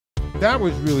that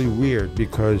was really weird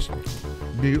because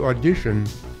the audition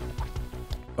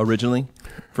Originally,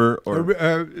 for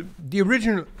the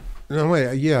original. No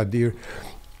wait, yeah,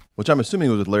 which I'm assuming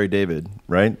was with Larry David,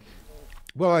 right?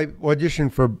 Well, I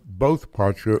auditioned for both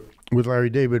parts with Larry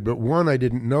David, but one I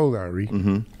didn't know Larry.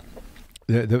 Mm-hmm.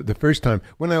 The first time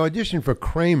when I auditioned for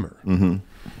Kramer, Mm-hmm.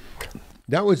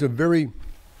 that was a very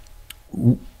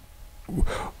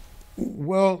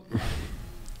well.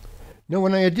 No,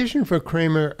 when I auditioned for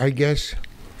Kramer, I guess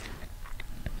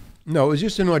no, it was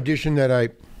just an audition that I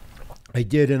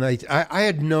did, and I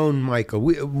had known Michael.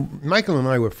 Michael and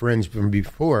I were friends from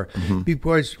before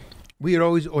because we had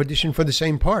always auditioned for the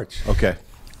same parts. Okay,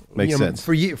 makes sense.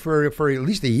 For at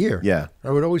least a year. Yeah,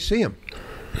 I would always see him,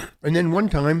 and then one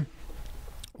time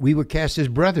we were cast as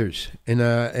brothers in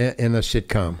a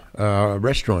sitcom, a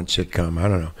restaurant sitcom. I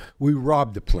don't know. We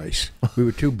robbed the place. We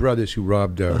were two brothers who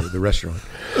robbed the restaurant.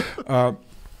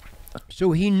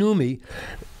 So he knew me,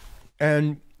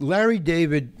 and Larry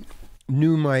David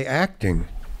knew my acting,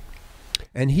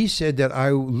 and he said that I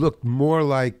looked more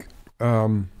like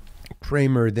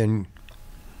Kramer than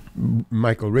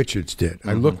Michael Richards did.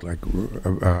 I looked like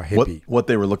a hippie. What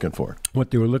they were looking for.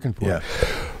 What they were looking for. Yeah.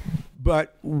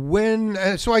 But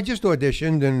when, so I just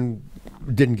auditioned and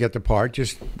didn't get the part,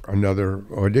 just another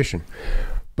audition.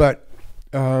 But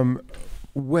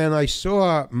when I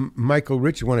saw Michael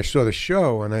Richards, when I saw the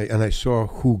show and I saw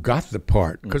who got the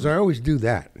part, because I always do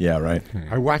that. Yeah, right.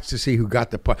 I watch to see who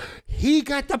got the part. He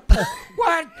got the part.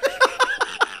 What?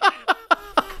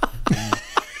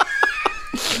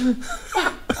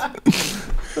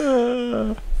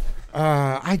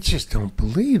 I just don't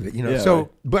believe it, Yeah, So, right.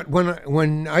 but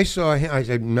when I saw him, I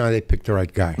said, "No, they picked the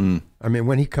right guy." I mean,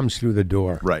 when he comes through the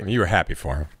door, Right. You were happy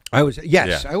for him. I was.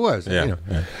 Yes, Yeah. I was. Yeah.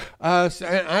 So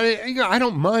I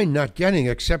don't mind not getting,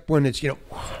 except when it's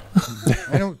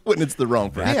I don't. When it's the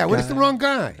wrong person. Yeah, when it's the wrong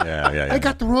guy. Yeah. I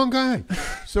got the wrong guy.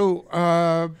 So,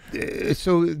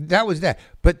 so that was that.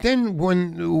 But then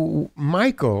when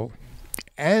Michael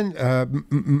and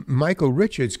Michael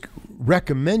Richards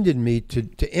recommended me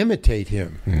to imitate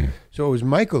him, so it was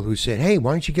Michael who said, "Hey,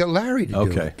 why don't you get Larry to do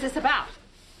it?" Okay. What's this about?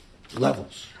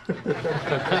 Levels.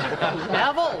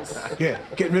 Levels. Yeah,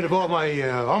 getting rid of all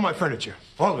my furniture,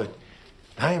 all of it.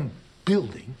 I am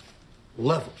building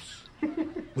levels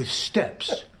with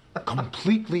steps,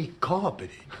 completely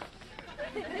carpeted.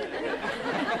 With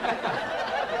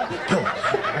pillars.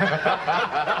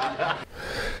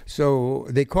 So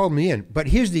they called me in. But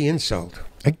here's the insult.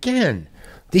 Again,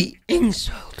 the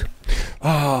insult.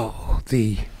 Oh,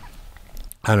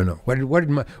 I don't know. What did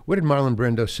Marlon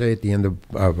Brando say at the end of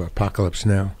Apocalypse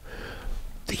Now?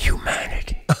 The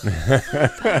humanity.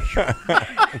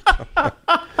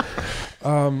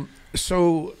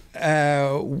 So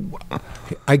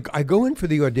I go in for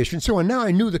the audition. So now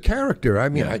I knew the character. I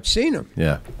mean, I'd seen him.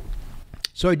 Yeah.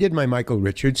 So I did my Michael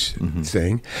Richards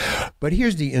thing. But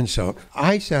here's the insult.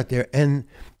 I sat there, and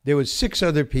there was 6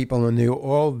 other people, and they were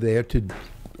all there to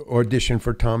audition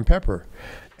for Tom Pepper.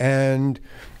 And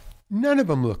none of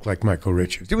them looked like Michael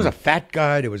Richards. There was a fat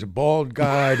guy, there was a bald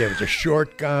guy, there was a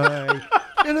short guy.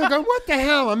 And I'm going, what the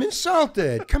hell? I'm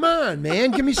insulted. Come on, man.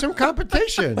 Give me some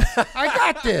competition. I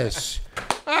got this.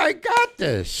 I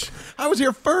I was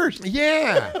here first.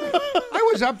 Yeah. I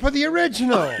was up for the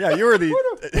original. Yeah, you were the... Who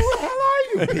the hell are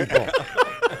you people?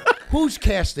 Who's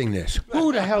casting this?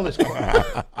 Who the hell is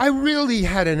I really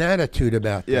had an attitude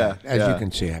about that, as you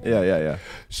can see. Yeah.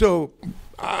 So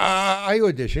I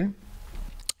auditioned.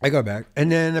 I go back,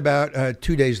 and then about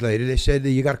 2 days later, they said,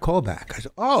 you got a call back. I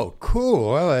said, oh,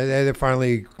 cool. Well, they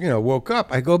finally, woke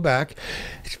up. I go back.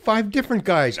 It's 5 different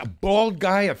guys, a bald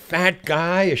guy, a fat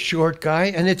guy, a short guy,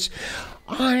 and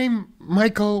I'm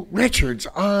Michael Richards.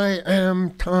 I am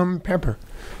Tom Pepper.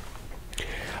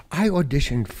 I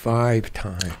auditioned 5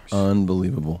 times.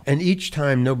 Unbelievable. And each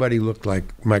time, nobody looked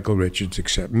like Michael Richards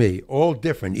except me. All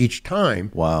different each time.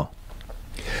 Wow.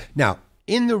 Now,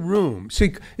 in the room,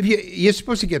 see, if you're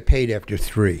supposed to get paid after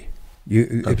 3.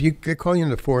 If you call you in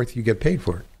the 4th, you get paid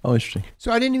for it. Oh, interesting.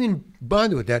 So I didn't even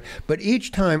bother with that. But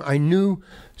each time I knew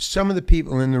some of the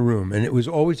people in the room, and it was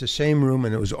always the same room,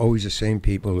 and it was always the same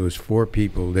people. There was 4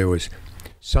 people. There was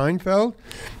Seinfeld.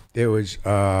 There was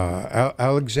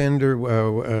Alexander.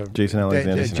 Jason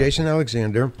Alexander. Jason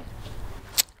Alexander.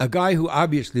 A guy who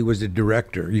obviously was the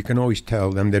director. You can always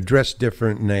tell them. They're dressed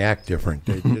different and they act different.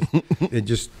 They're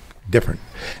just different.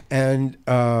 And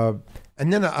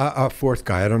then a 4th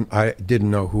guy. I didn't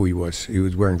know who he was. He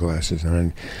was wearing glasses,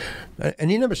 and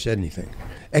he never said anything,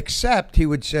 except he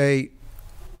would say,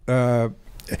 "Go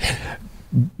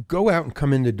out and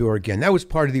come in the door again." That was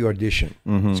part of the audition.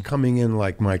 It's coming in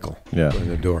like Michael in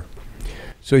the door.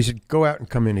 So he said, go out and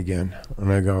come in again.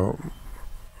 And I go,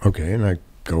 okay. And I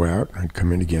go out and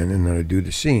come in again, and then I do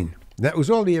the scene. That was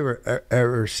all he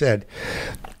ever said.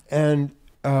 And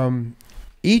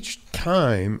each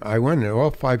time I went in,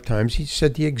 all 5 times, he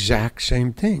said the exact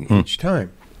same thing each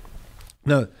time.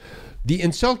 Now, the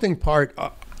insulting part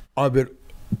of it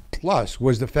plus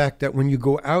was the fact that when you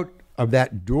go out of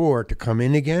that door to come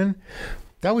in again,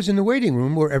 that was in the waiting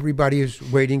room where everybody is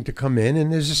waiting to come in,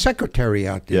 and there's a secretary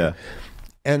out there. Yeah.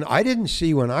 And I didn't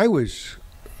see when I was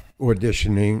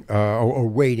auditioning or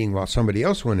waiting while somebody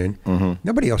else went in.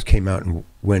 Nobody else came out and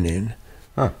went in.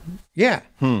 Huh. Yeah.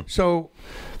 So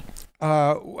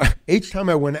each time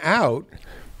I went out,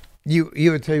 you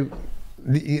would say,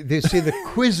 they see the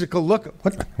quizzical look.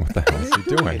 What the hell is he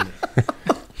doing?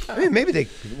 I mean, maybe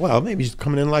he's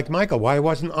coming in like Michael. Why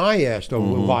wasn't I asked? Or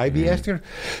why be asked?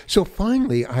 So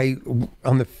finally,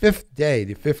 on the 5th day,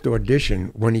 the 5th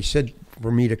audition, when he said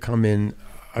for me to come in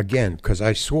again, because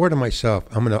I swore to myself,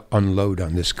 I'm going to unload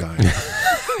on this guy.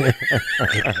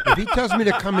 If he tells me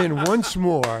to come in once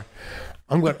more,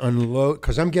 I'm going to unload,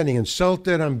 because I'm getting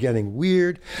insulted, I'm getting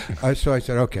weird. So I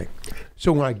said, okay.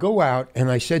 So when I go out, and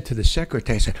I said to the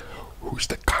secretary, I said, who's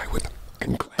the guy with the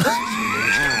fucking glasses?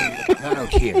 Out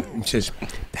here. And he says,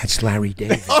 that's Larry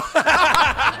David.